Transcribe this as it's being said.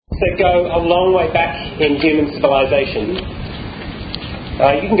that go a long way back in human civilization.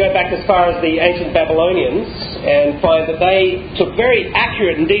 You can go back as far as the ancient Babylonians and find that they took very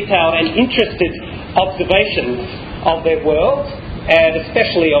accurate and detailed and interested observations of their world, and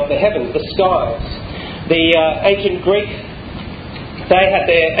especially of the heavens, the skies. The ancient Greek, they had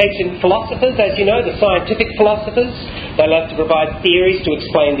their ancient philosophers, as you know, the scientific philosophers. They loved to provide theories to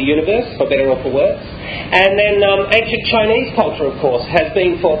explain the universe, for better or for worse. And then ancient Chinese culture, of course, has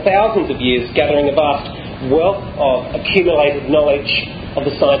been for thousands of years gathering a vast wealth of accumulated knowledge of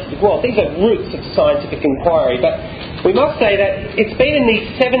the scientific world. These are roots of scientific inquiry, but we must say that it's been in the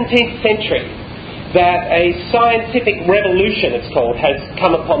 17th century that a scientific revolution, it's called, has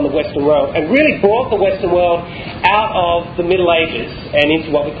come upon the Western world and really brought the Western world out of the Middle Ages and into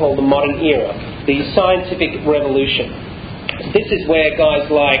what we call the modern era, the scientific revolution. This is where guys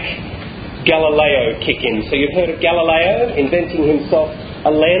like Galileo kick in. So you've heard of Galileo inventing himself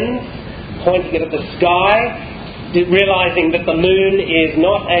a lens, pointing it at the sky, realising that the moon is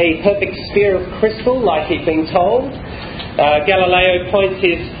not a perfect sphere of crystal like he'd been told. Galileo points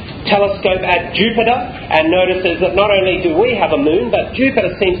his telescope at Jupiter and notices that not only do we have a moon, but Jupiter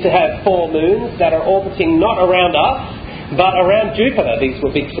seems to have 4 moons that are orbiting not around us, but around Jupiter. These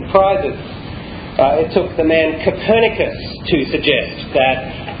were big surprises. It took the man Copernicus to suggest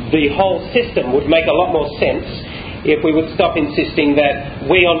that the whole system would make a lot more sense if we would stop insisting that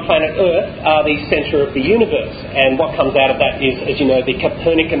we on planet Earth are the centre of the universe. And what comes out of that is, as you know, the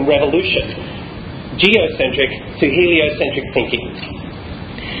Copernican revolution. Geocentric to heliocentric thinking.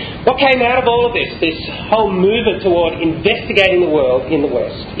 What came out of all of this whole movement toward investigating the world in the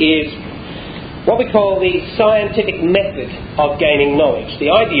West, is what we call the scientific method of gaining knowledge.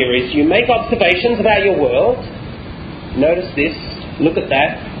 The idea is you make observations about your world, notice this, look at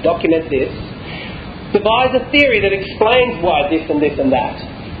that, document this, devise a theory that explains why this and this and that,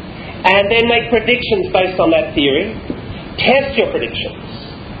 and then make predictions based on that theory, test your predictions,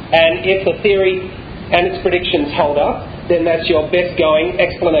 and if the theory and its predictions hold up, then that's your best going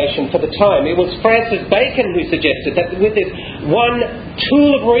explanation for the time. It was Francis Bacon who suggested that with this one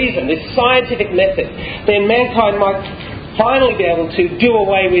tool of reason, this scientific method, then mankind might finally be able to do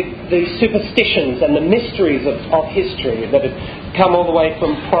away with the superstitions and the mysteries of history that had come all the way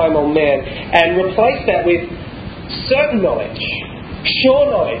from primal man, and replace that with certain knowledge, sure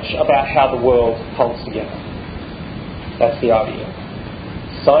knowledge about how the world holds together. That's the idea.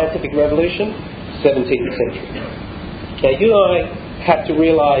 Scientific revolution, 17th century. Now you and I have to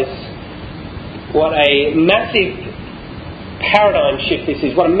realise what a massive paradigm shift this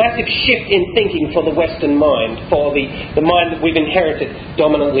is, what a massive shift in thinking for the Western mind, for the mind that we've inherited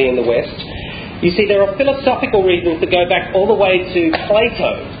dominantly in the West. You see, there are philosophical reasons that go back all the way to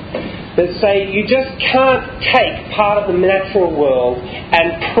Plato that say you just can't take part of the natural world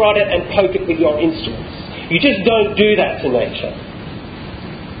and prod it and poke it with your instruments. You just don't do that to nature.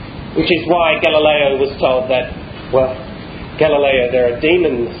 Which is why Galileo was told that, well, Galileo, there are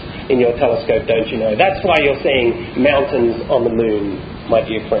demons in your telescope, don't you know? That's why you're seeing mountains on the moon, my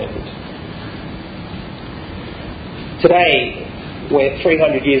dear friend. Today, we're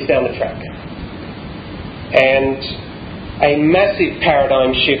 300 years down the track. And a massive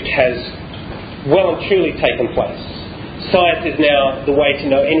paradigm shift has well and truly taken place. Science is now the way to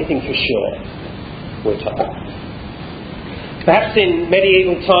know anything for sure, we're told. Perhaps in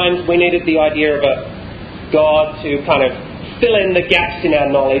medieval times we needed the idea of a God to kind of fill in the gaps in our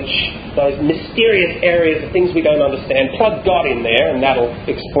knowledge, those mysterious areas of things we don't understand. Plug God in there and that'll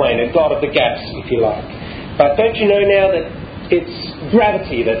explain it. God of the gaps, if you like. But don't you know now that it's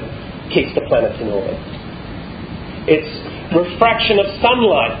gravity that keeps the planets in orbit? It's refraction of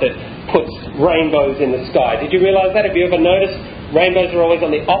sunlight that puts rainbows in the sky. Did you realise that? Have you ever noticed rainbows are always on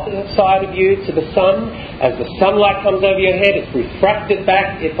the opposite side of you to the sun? As the sunlight comes over your head, it's refracted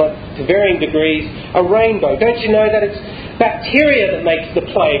back, to varying degrees, a rainbow. Don't you know that it's bacteria that makes the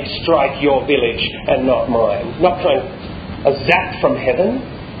plague strike your village and not mine? Not kind of a zap from heaven.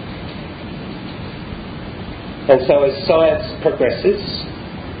 And so as science progresses,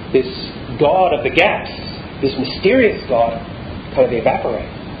 this God of the gaps, this mysterious God, kind of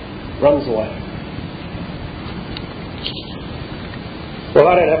evaporates, runs away. Well,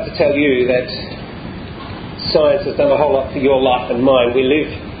 I don't have to tell you that science has done a whole lot for your life and mine. We live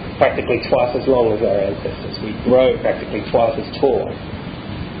practically twice as long as our ancestors. We grow practically twice as tall.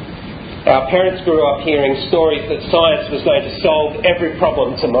 Our parents grew up hearing stories that science was going to solve every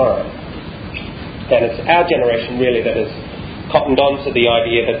problem tomorrow. And it's our generation really that has cottoned on to the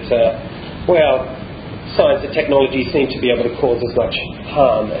idea that, science and technology seem to be able to cause as much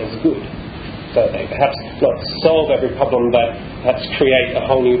harm as good. don't they? Perhaps not solve every problem, but perhaps create a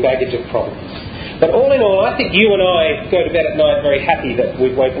whole new baggage of problems. But all in all, I think you and I go to bed at night very happy that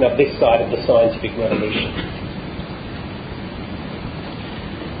we've woken up this side of the scientific revolution.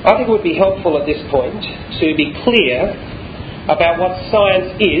 I think it would be helpful at this point to be clear about what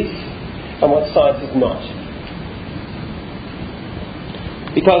science is and what science is not.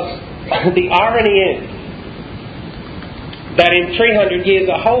 Because the irony is that in 300 years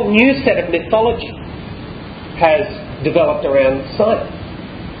a whole new set of mythology has developed around science.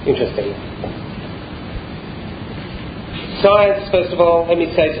 Interesting. Science, first of all, let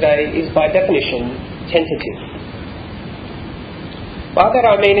me say today, is by definition tentative. By that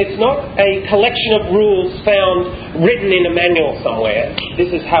I mean it's not a collection of rules found written in a manual somewhere.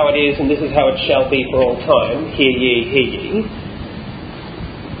 This is how it is and this is how it shall be for all time. Hear ye, hear ye.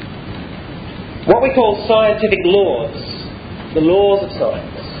 What we call scientific laws, the laws of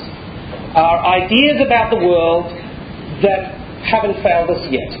science, are ideas about the world that haven't failed us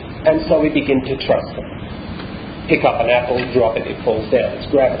yet, and so we begin to trust them. Pick up an apple, drop it, it falls down. It's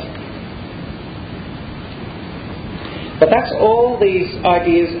gravity. But that's all these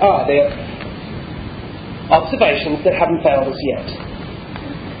ideas are. They're observations that haven't failed us yet.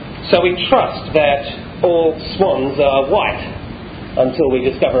 So we trust that all swans are white until we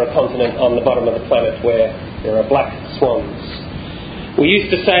discover a continent on the bottom of the planet where there are black swans. We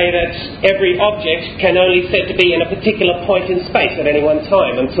used to say that every object can only be said to be in a particular point in space at any one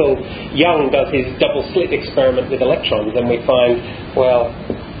time, until Young does his double slit experiment with electrons and we find, well,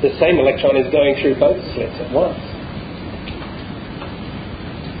 the same electron is going through both slits at once.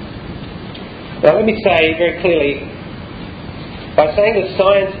 Now let me say very clearly, by saying that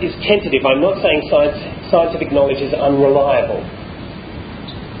science is tentative, I'm not saying scientific knowledge is unreliable.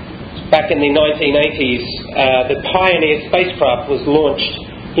 Back in the 1980s, the Pioneer spacecraft was launched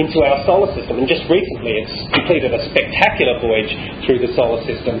into our solar system, and just recently it's completed a spectacular voyage through the solar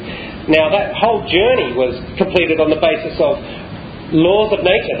system. Now that whole journey was completed on the basis of laws of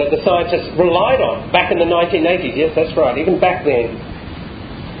nature that the scientists relied on back in the 1980s. Yes, that's right, even back then.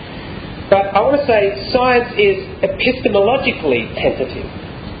 But I want to say science is epistemologically tentative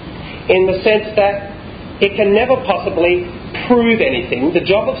in the sense that it can never possibly prove anything. The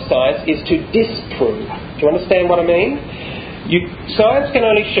job of science is to disprove. Do you understand what I mean? Science can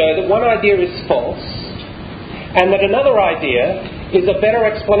only show that one idea is false and that another idea is a better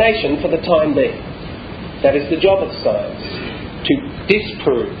explanation for the time being. That is the job of science, to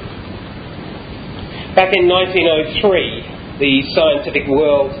disprove. Back in 1903, the scientific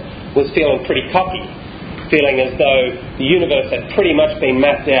world was feeling pretty cocky, feeling as though the universe had pretty much been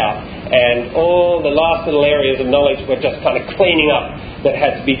mapped out and all the last little areas of knowledge were just kind of cleaning up that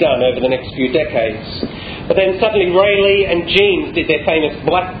had to be done over the next few decades. But then suddenly Rayleigh and Jeans did their famous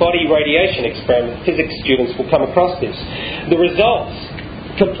black body radiation experiment. Physics students will come across this. The results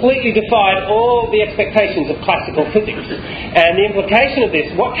completely defied all the expectations of classical physics. And the implication of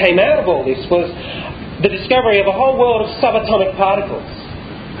this, what came out of all this, was the discovery of a whole world of subatomic particles.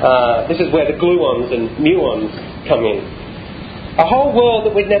 This is where the gluons and muons come in. A whole world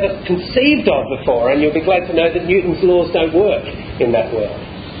that we'd never conceived of before, and you'll be glad to know that Newton's laws don't work in that world.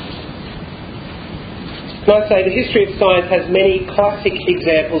 Can I say the history of science has many classic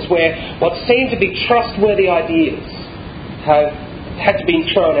examples where what seemed to be trustworthy ideas have had to be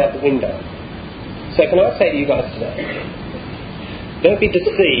thrown out the window. So can I say to you guys today, don't be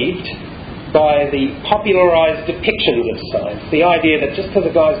deceived by the popularised depictions of science. The idea that just because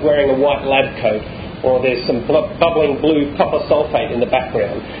a guy's wearing a white lab coat or there's some bubbling blue copper sulfate in the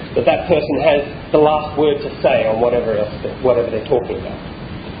background, that person has the last word to say on whatever they're talking about.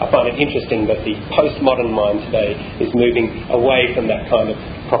 I find it interesting that the postmodern mind today is moving away from that kind of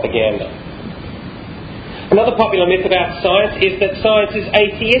propaganda. Another popular myth about science is that science is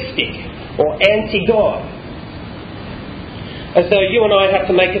atheistic or anti-God. As though you and I have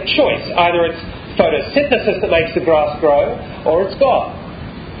to make a choice. Either it's photosynthesis that makes the grass grow, or it's God.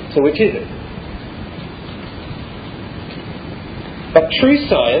 So which is it? But true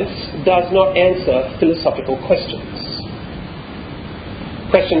science does not answer philosophical questions.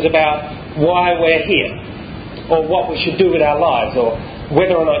 Questions about why we're here, or what we should do with our lives, or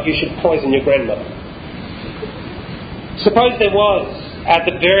whether or not you should poison your grandmother. Suppose there was, at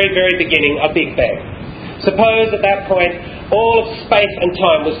the very, very beginning, a Big Bang. Suppose at that point all of space and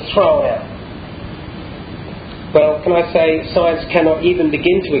time was thrown out. Well, can I say science cannot even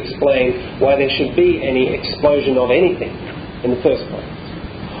begin to explain why there should be any explosion of anything in the first place.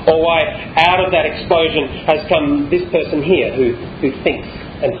 Or why out of that explosion has come this person here who thinks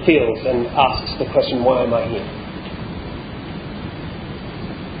and feels and asks the question, why am I here?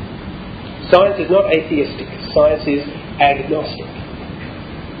 Science is not atheistic. Science is agnostic.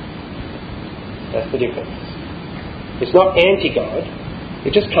 That's the difference. It's not anti-God.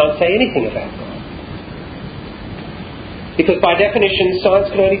 It just can't say anything about God. Because by definition, science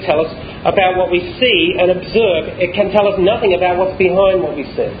can only tell us about what we see and observe. It can tell us nothing about what's behind what we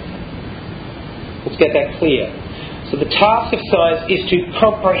see. Let's get that clear. So the task of science is to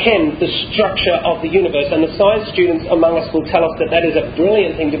comprehend the structure of the universe, and the science students among us will tell us that that is a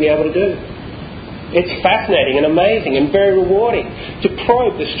brilliant thing to be able to do. It's fascinating and amazing and very rewarding to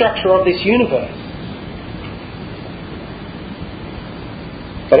probe the structure of this universe.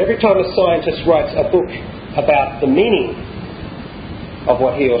 But every time a scientist writes a book about the meaning of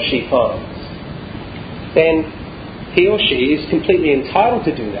what he or she finds, then he or she is completely entitled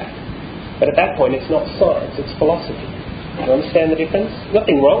to do that. But at that point, it's not science, it's philosophy. Do you understand the difference?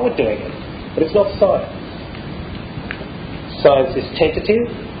 Nothing wrong with doing it, but it's not science. Science is tentative,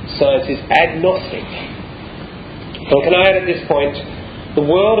 science is agnostic. And can I add at this point, the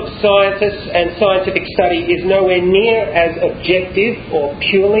world of scientists and scientific study is nowhere near as objective or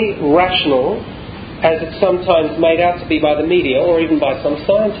purely rational as it's sometimes made out to be by the media or even by some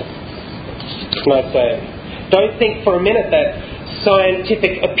scientists. Can I say? Don't think for a minute that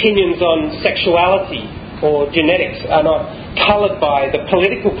scientific opinions on sexuality or genetics are not coloured by the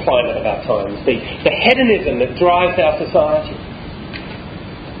political climate of our times, the hedonism that drives our society.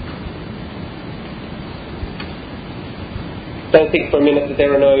 Don't think for a minute that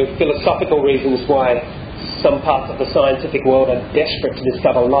there are no philosophical reasons why some parts of the scientific world are desperate to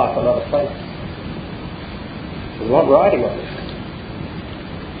discover life on other planets. There's a lot riding on it.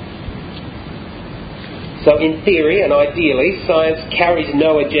 So in theory and ideally, science carries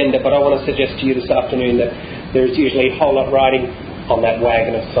no agenda, but I want to suggest to you this afternoon that there is usually a whole lot riding on that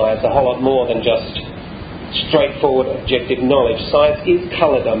wagon of science, a whole lot more than just straightforward objective knowledge. Science is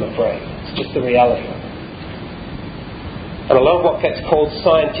coloured, I'm afraid. It's just the reality of it. And a lot of what gets called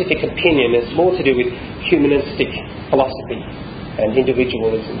scientific opinion is more to do with humanistic philosophy and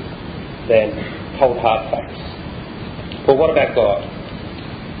individualism than cold hard facts. Well, what about God?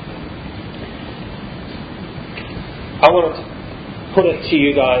 I want to put it to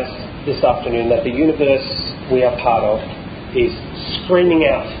you guys this afternoon that the universe we are part of is screaming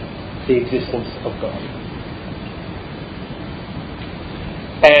out the existence of God.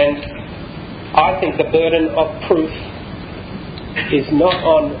 And I think the burden of proof is not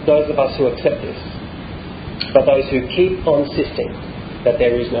on those of us who accept this, but those who keep on insisting that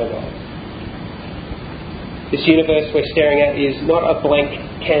there is no God. This universe we're staring at is not a blank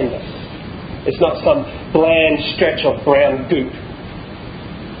canvas. It's not some bland stretch of brown goop.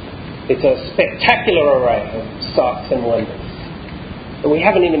 It's a spectacular array of sights and wonders that we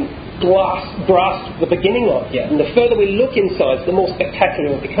haven't even grasped the beginning of yet. And the further we look in science, the more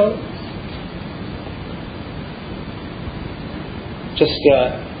spectacular it becomes. Just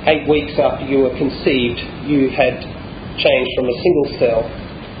 8 weeks after you were conceived, you had changed from a single cell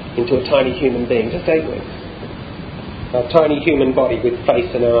into a tiny human being. Just 8 weeks. A tiny human body with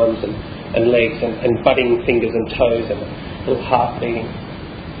face and arms and legs and budding fingers and toes and a little heart beating.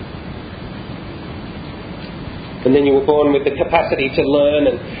 And then you were born with the capacity to learn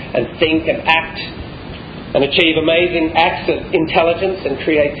and think and act and achieve amazing acts of intelligence and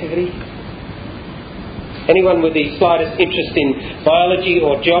creativity. Anyone with the slightest interest in biology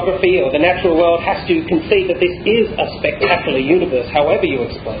or geography or the natural world has to concede that this is a spectacular universe, however you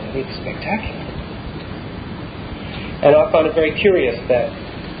explain it. It's spectacular. And I find it very curious that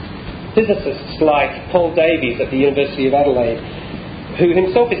physicists like Paul Davies at the University of Adelaide, who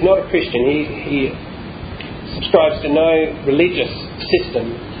himself is not a Christian, he subscribes to no religious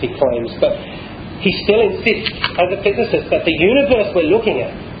system, he claims, but he still insists as a physicist that the universe we're looking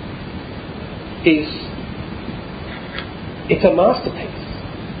at it's a masterpiece.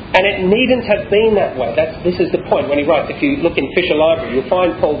 And it needn't have been that way. This is the point when he writes. If you look in Fisher Library, you'll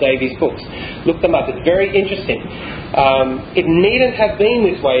find Paul Davies' books. Look them up. It's very interesting. It needn't have been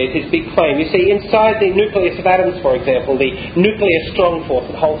this way, is his big claim. You see, inside the nucleus of atoms, for example, the nuclear strong force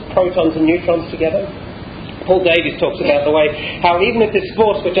that holds protons and neutrons together, Paul Davies talks about the way how even if this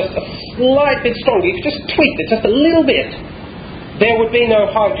force were just a slight bit stronger, you could just tweak it just a little bit, there would be no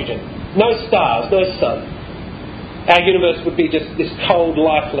hydrogen, no stars, no sun. Our universe would be just this cold,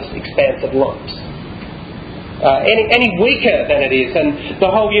 lifeless expanse of lumps. Any weaker than it is, and the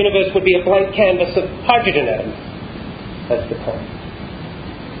whole universe would be a blank canvas of hydrogen atoms. That's the point.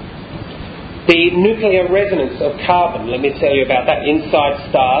 The nuclear resonance of carbon, let me tell you about that. Inside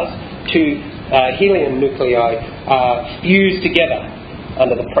stars, two helium nuclei are fused together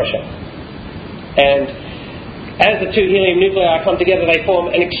under the pressure. And As the two helium nuclei come together, they form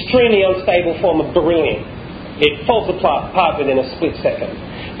an extremely unstable form of beryllium. It falls apart within a split second.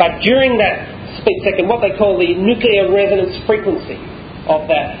 But during that split second, what they call the nuclear resonance frequency of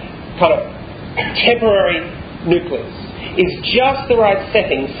that kind of temporary nucleus is just the right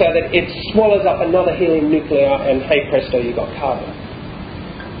setting so that it swallows up another helium nuclei, and hey presto, you've got carbon.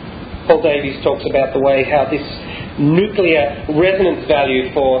 Paul Davies talks about the way how this nuclear resonance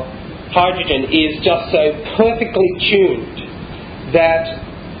value for hydrogen is just so perfectly tuned that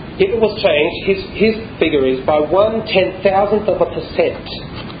if it was changed, his figure is by 1/10,000th of a percent.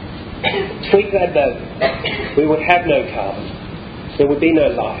 Tweak that value, we would have no carbon. There would be no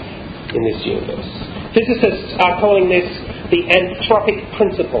life in this universe. Physicists are calling this the anthropic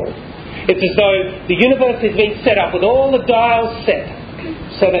principle. It's as though the universe is being set up with all the dials set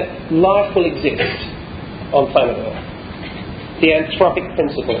so that life will exist on planet Earth. The anthropic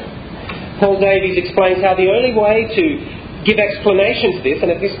principle. Paul Davies explains how the only way to give explanation to this, and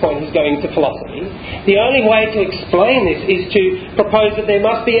at this point he's going to philosophy, the only way to explain this is to propose that there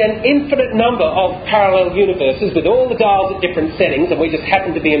must be an infinite number of parallel universes with all the dials at different settings, and we just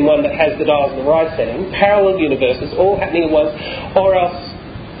happen to be in one that has the dials in the right setting, parallel universes all happening at once, or else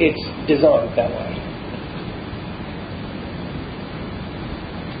it's designed that way.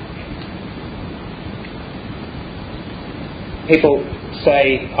 People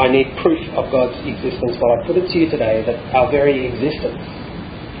say, I need proof of God's existence. Well, I put it to you today that our very existence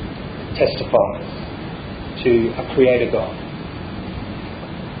testifies to a creator God.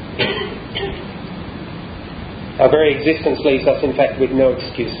 Our very existence leaves us, in fact, with no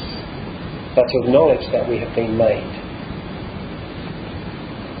excuse but to acknowledge that we have been made.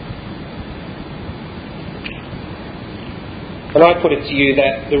 And I put it to you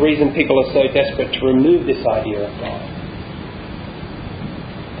that the reason people are so desperate to remove this idea of God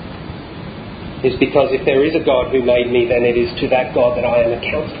is because if there is a God who made me, then it is to that God that I am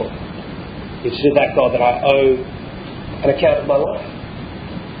accountable. It's to that God that I owe an account of my life.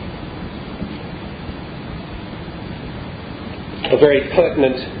 A very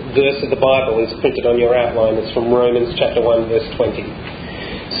pertinent verse of the Bible is printed on your outline. It's from Romans chapter 1, verse 20.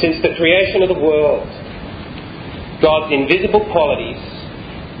 Since the creation of the world, God's invisible qualities,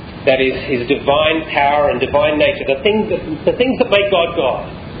 that is, His divine power and divine nature, the things that make God God,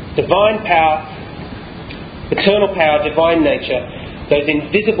 divine power, eternal power, divine nature, those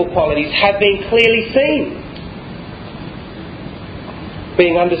invisible qualities have been clearly seen,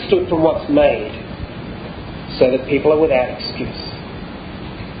 being understood from what's made, so that people are without excuse.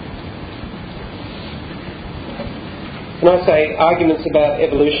 And I say arguments about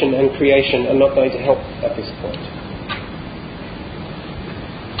evolution and creation are not going to help at this point.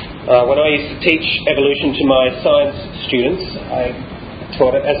 When I used to teach evolution to my science students, I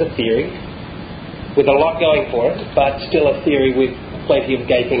taught it as a theory, with a lot going for it, but still a theory with plenty of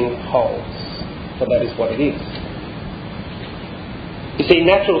gaping holes. So that is what it is. You see,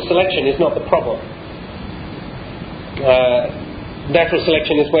 natural selection is not the problem. Natural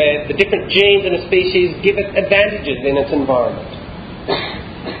selection is where the different genes in a species give it advantages in its environment.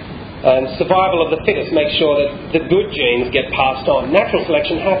 And survival of the fittest makes sure that the good genes get passed on. Natural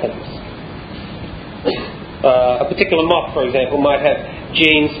selection happens. A particular moth, for example, might have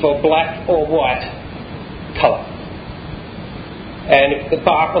genes for black or white colour. And if the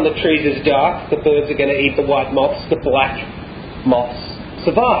bark on the trees is dark, the birds are going to eat the white moths, the black moths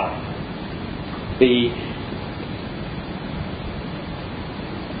survive.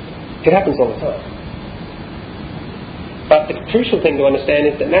 It happens all the time. But the crucial thing to understand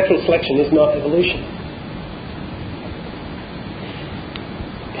is that natural selection is not evolution.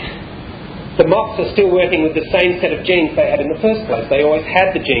 The moths are still working with the same set of genes they had in the first place. They always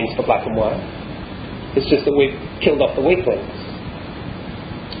had the genes for black and white. It's just that we've killed off the weaklings.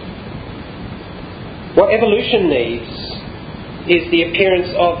 What evolution needs is the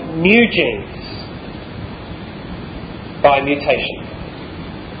appearance of new genes by mutation.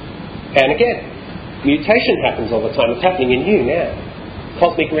 And again, mutation happens all the time. It's happening in you now.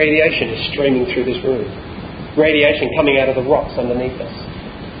 Cosmic radiation is streaming through this room. Radiation coming out of the rocks underneath us.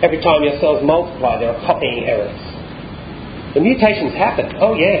 Every time your cells multiply, there are copying errors. The mutations happen.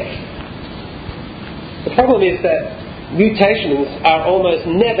 Oh, yes. The problem is that mutations are almost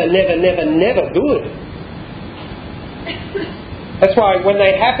never good. That's why when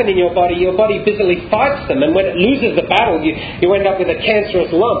they happen in your body busily fights them, and when it loses the battle, you end up with a cancerous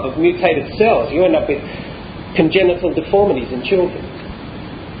lump of mutated cells. You end up with congenital deformities in children.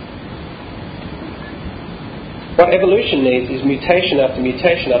 What evolution needs is mutation after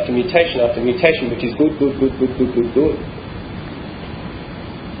mutation after mutation after mutation, which is good.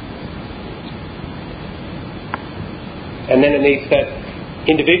 And then it needs that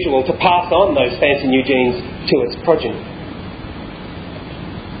individual to pass on those fancy new genes to its progeny.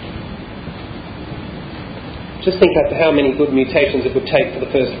 Just think as to how many good mutations it would take for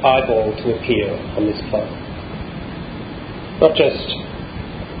the first eyeball to appear on this planet. Not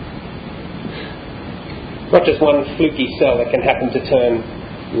just one fluky cell that can happen to turn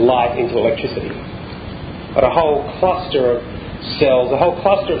light into electricity, but a whole cluster of cells, a whole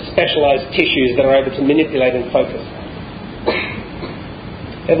cluster of specialised tissues that are able to manipulate and focus.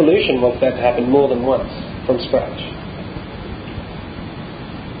 Evolution wants that to happen more than once from scratch.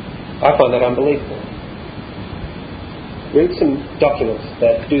 I find that unbelievable. Read some documents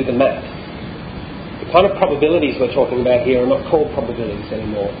that do the math. The kind of probabilities we're talking about here are not called probabilities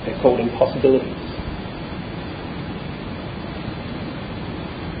anymore. They're called impossibilities.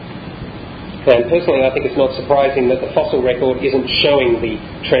 And personally, I think it's not surprising that the fossil record isn't showing the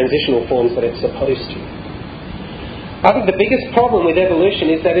transitional forms that it's supposed to. I think the biggest problem with evolution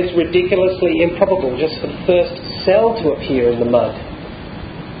is that it's ridiculously improbable. Just for the first cell to appear in the mud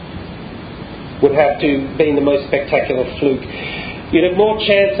would have to be the most spectacular fluke. You'd have more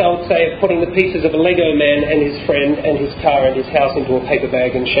chance, I would say, of putting the pieces of a Lego man and his friend and his car and his house into a paper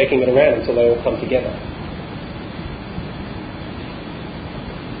bag and shaking it around until they all come together.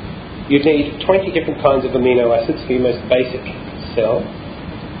 You'd need 20 different kinds of amino acids for your most basic cell.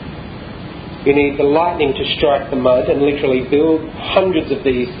 You need the lightning to strike the mud and literally build hundreds of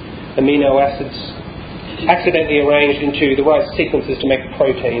these amino acids accidentally arranged into the right sequences to make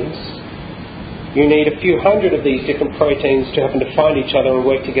proteins. You need a few hundred of these different proteins to happen to find each other and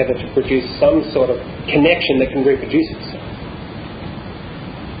work together to produce some sort of connection that can reproduce itself.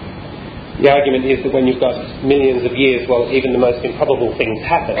 The argument is that when you've got millions of years, well, even the most improbable things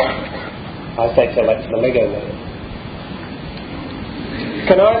happen. I say tell that to the Lego man.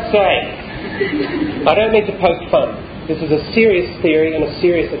 Can I say, I don't mean to poke fun. This is a serious theory and a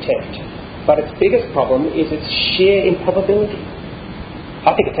serious attempt. But its biggest problem is its sheer improbability.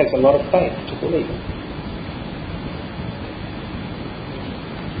 I think it takes a lot of faith to believe it.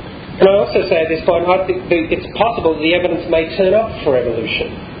 And I also say at this point, I think it's possible that the evidence may turn up for evolution.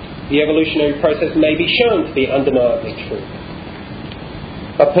 The evolutionary process may be shown to be undeniably true.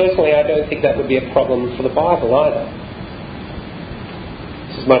 But personally, I don't think that would be a problem for the Bible either.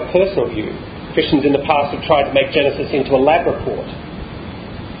 This is my personal view. Christians in the past have tried to make Genesis into a lab report.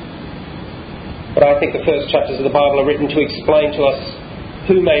 But I think the first chapters of the Bible are written to explain to us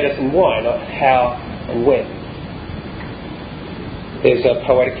who made us and why, not how and when. There's a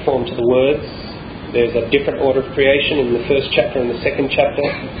poetic form to the words. There's a different order of creation in the first chapter and the second chapter,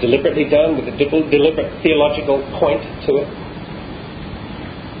 deliberately done with a deliberate theological point to it.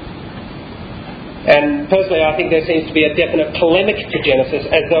 And personally, I think there seems to be a definite polemic to Genesis,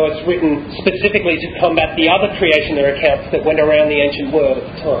 as though it's written specifically to combat the other creation accounts that went around the ancient world at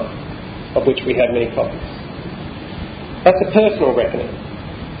the time, of which we have many copies. That's a personal reckoning.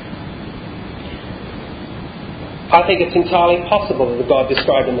 I think it's entirely possible that the God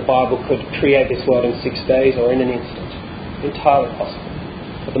described in the Bible could create this world in 6 days or in an instant. Entirely possible.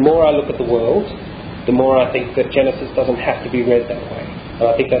 But the more I look at the world, the more I think that Genesis doesn't have to be read that way.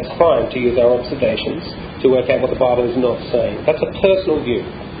 And I think that's fine to use our observations to work out what the Bible is not saying. That's a personal view.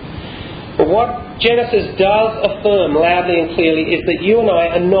 But what Genesis does affirm loudly and clearly is that you and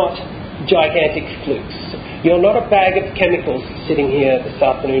I are not gigantic flukes. You're not a bag of chemicals sitting here this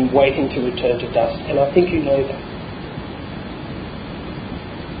afternoon waiting to return to dust. And I think you know that.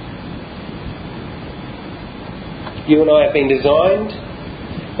 You and I have been designed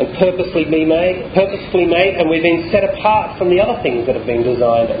and purposefully made, and we've been set apart from the other things that have been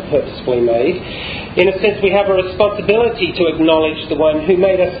designed and purposefully made. In a sense, we have a responsibility to acknowledge the one who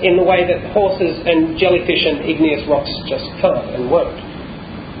made us in the way that horses and jellyfish and igneous rocks just can't and won't.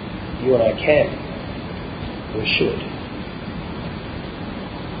 You and I can. We should.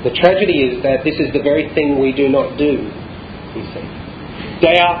 The tragedy is that this is the very thing we do not do, you see.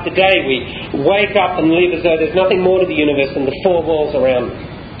 Day after day we wake up and live as though there's nothing more to the universe than the four walls around me.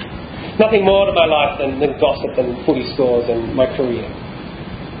 Nothing more to my life than gossip and footy scores and my career.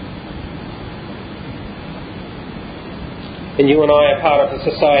 And you and I are part of a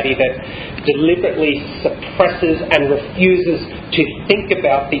society that deliberately suppresses and refuses to think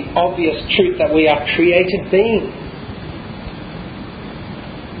about the obvious truth that we are created beings.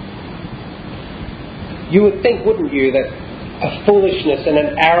 You would think, wouldn't you, that a foolishness and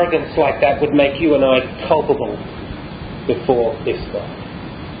an arrogance like that would make you and I culpable before this God.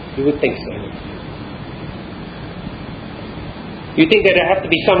 You would think so. You'd think there'd have to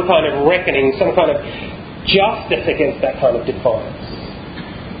be some kind of reckoning, some kind of justice against that kind of defiance.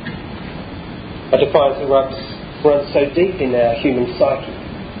 A defiance that rubs runs so deep in our human psyche.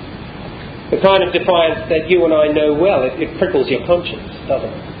 The kind of defiance that you and I know well. It prickles your conscience, doesn't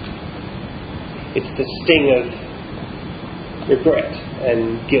it? It's the sting of regret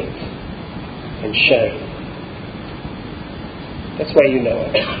and guilt and shame. That's where you know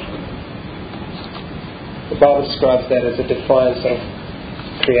it. The Bible describes that as a defiance of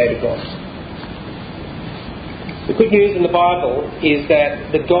Creator God. The good news in the Bible is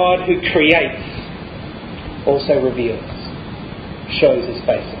that the God who creates also reveals, shows His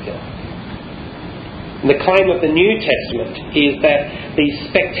face again. And the claim of the New Testament is that the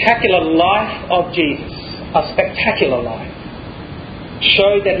spectacular life of Jesus, a spectacular life,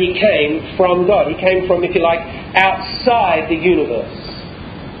 showed that He came from God. He came from, if you like, outside the universe.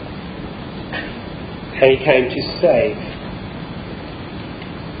 And He came to save.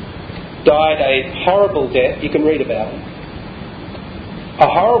 Died a horrible death, you can read about it. A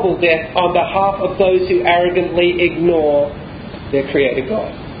horrible death on behalf of those who arrogantly ignore their Creator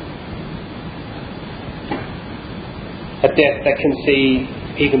God. A death that can see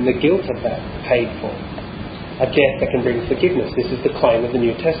even the guilt of that paid for. A death that can bring forgiveness. This is the claim of the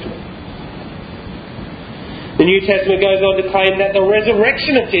New Testament. The New Testament goes on to claim that the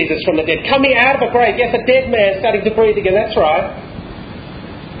resurrection of Jesus from the dead, coming out of a grave, yes, a dead man starting to breathe again, that's right.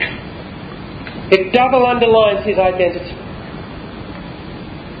 It double underlines His identity.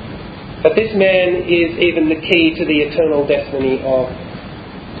 But this man is even the key to the eternal destiny of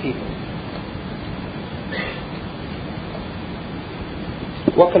people.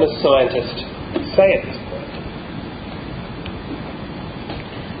 What can a scientist say at this point?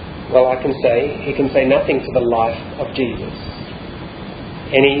 Well, he can say nothing to the life of Jesus.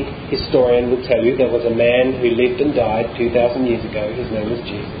 Any historian will tell you there was a man who lived and died 2,000 years ago. His name was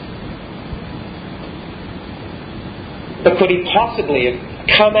Jesus. But could He possibly have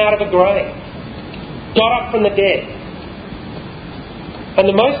come out of a grave, got up from the dead? And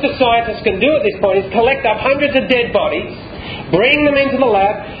the most the scientists can do at this point is collect up hundreds of dead bodies, bring them into the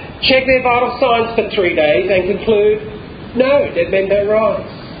lab, check their vital signs for 3 days and conclude, no, dead men don't rise.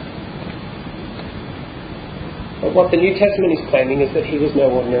 But what the New Testament is claiming is that He was no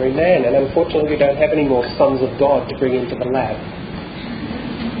ordinary man, and unfortunately we don't have any more sons of God to bring into the lab.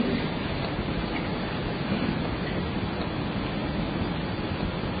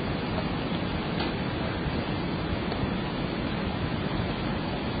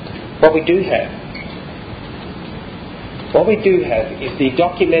 What we do have is the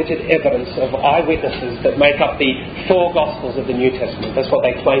documented evidence of eyewitnesses that make up the 4 Gospels of the New Testament. That's what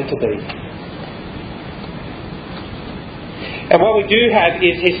they claim to be. And what we do have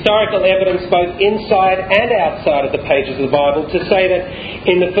is historical evidence both inside and outside of the pages of the Bible to say that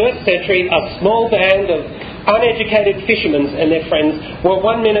in the first century a small band of uneducated fishermen and their friends were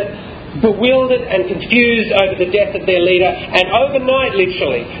one minute bewildered and confused over the death of their leader, and overnight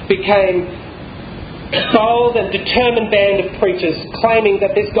literally became bold and determined band of preachers claiming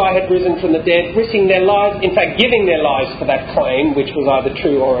that this guy had risen from the dead, risking their lives, in fact giving their lives for that claim, which was either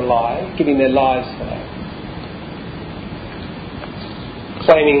true or a lie, giving their lives for that.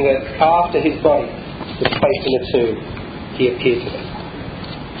 Claiming that after his body was placed in a tomb, he appeared to them.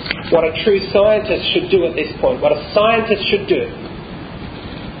 What a true scientist should do at this point, what a scientist should do,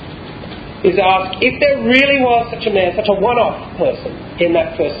 is ask if there really was such a man, such a one-off person in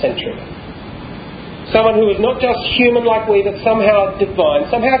that first century. Someone who was not just human like we, but somehow divine,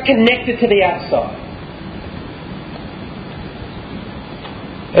 somehow connected to the outside.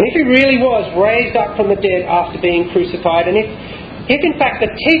 And if he really was raised up from the dead after being crucified, and if in fact the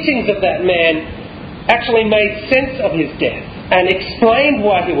teachings of that man actually made sense of his death and explained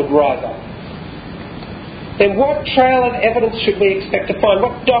why he would rise up, then what trail of evidence should we expect to find?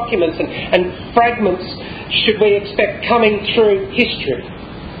 What documents and fragments should we expect coming through history?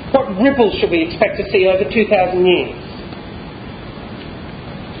 What ripples should we expect to see over 2,000 years?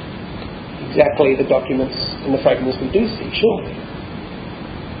 Exactly the documents and the fragments we do see, surely.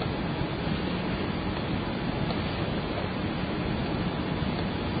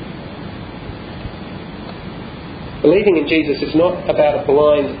 Believing in Jesus is not about a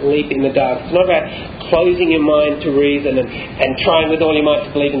blind leap in the dark. It's not about closing your mind to reason and trying with all your might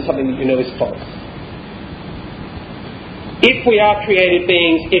to believe in something that you know is false. If we are created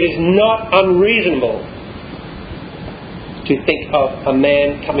beings, it is not unreasonable to think of a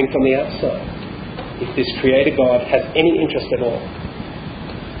man coming from the outside, if this Creator God has any interest at all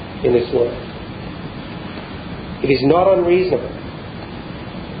in this world. It is not unreasonable.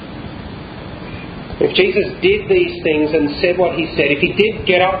 If Jesus did these things and said what he said, if he did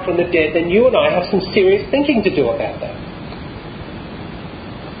get up from the dead, then you and I have some serious thinking to do about that.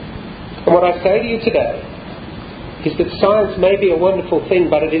 And what I say to you today is that science may be a wonderful thing,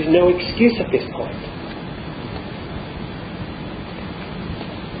 but it is no excuse at this point.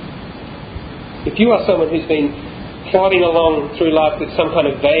 If you are someone who's been plodding along through life with some kind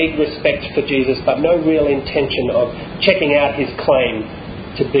of vague respect for Jesus, but no real intention of checking out his claim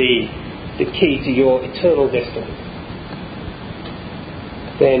to be the key to your eternal destiny,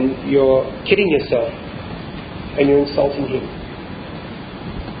 then you're kidding yourself and you're insulting him.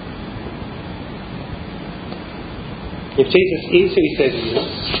 If Jesus is who he says he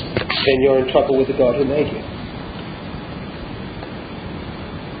is, then you're in trouble with the God who made you.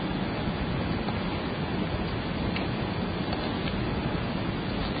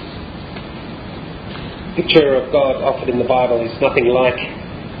 The picture of God offered in the Bible is nothing like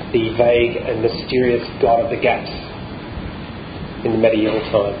the vague and mysterious God of the gaps in the medieval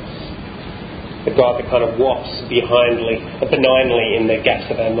times. The God that kind of wafts benignly in the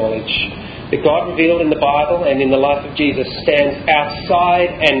gaps of our knowledge. The God revealed in the Bible and in the life of Jesus stands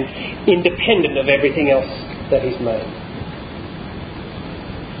outside and independent of everything else that he's made.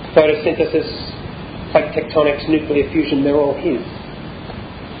 Photosynthesis, plate tectonics, nuclear fusion, they're all his.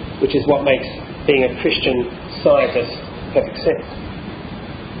 Which is what makes being a Christian scientist perfect sense.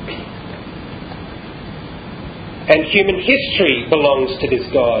 And human history belongs to this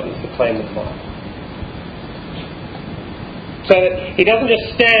God, is the claim of the Bible. So that he doesn't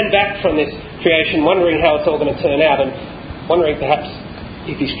just stand back from this creation wondering how it's all going to turn out and wondering perhaps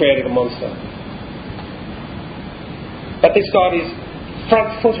if he's created a monster. But this God is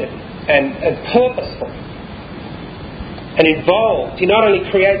front-footed and purposeful and involved. He not only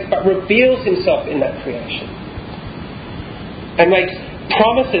creates but reveals himself in that creation and makes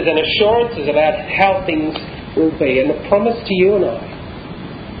promises and assurances about how things will be. And the promise to you and I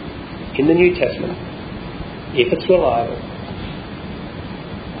in the New Testament, if it's reliable,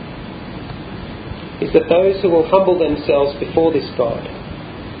 is that those who will humble themselves before this God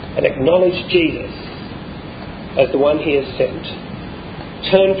and acknowledge Jesus as the one he has sent,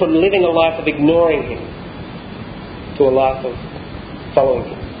 turn from living a life of ignoring him to a life of following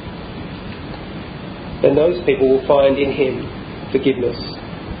him, then those people will find in him forgiveness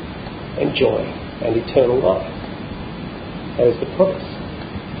and joy and eternal life. That is the promise.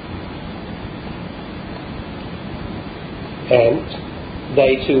 And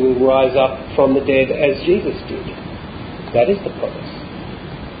they too will rise up from the dead as Jesus did. That is the promise.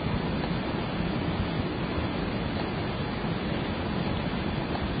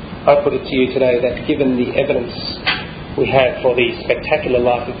 I put it to you today that given the evidence we have for the spectacular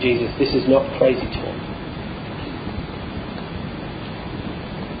life of Jesus, this is not crazy talk.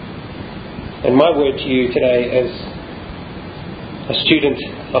 And my word to you today as a student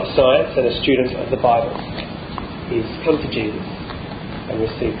of science and a student of the Bible is come to Jesus and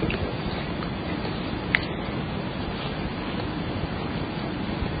receive forgiveness.